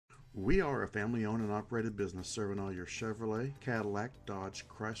We are a family owned and operated business serving all your Chevrolet, Cadillac, Dodge,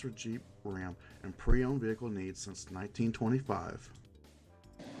 Chrysler, Jeep, Ram, and pre owned vehicle needs since 1925.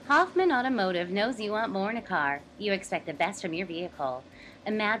 Hoffman Automotive knows you want more in a car. You expect the best from your vehicle.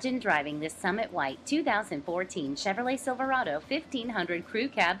 Imagine driving this Summit White 2014 Chevrolet Silverado 1500 Crew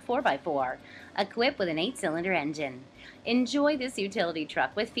Cab 4x4, equipped with an 8-cylinder engine. Enjoy this utility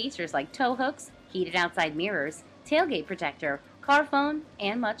truck with features like tow hooks, heated outside mirrors, tailgate protector, car phone,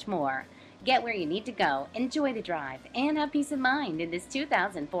 and much more. Get where you need to go, enjoy the drive, and have peace of mind in this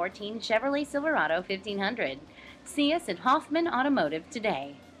 2014 Chevrolet Silverado 1500. See us at Hoffman Automotive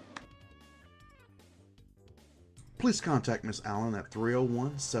today. Please contact Miss Allen at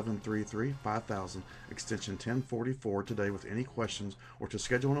 301-733-5000, extension 1044 today with any questions or to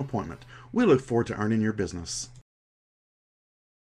schedule an appointment. We look forward to earning your business.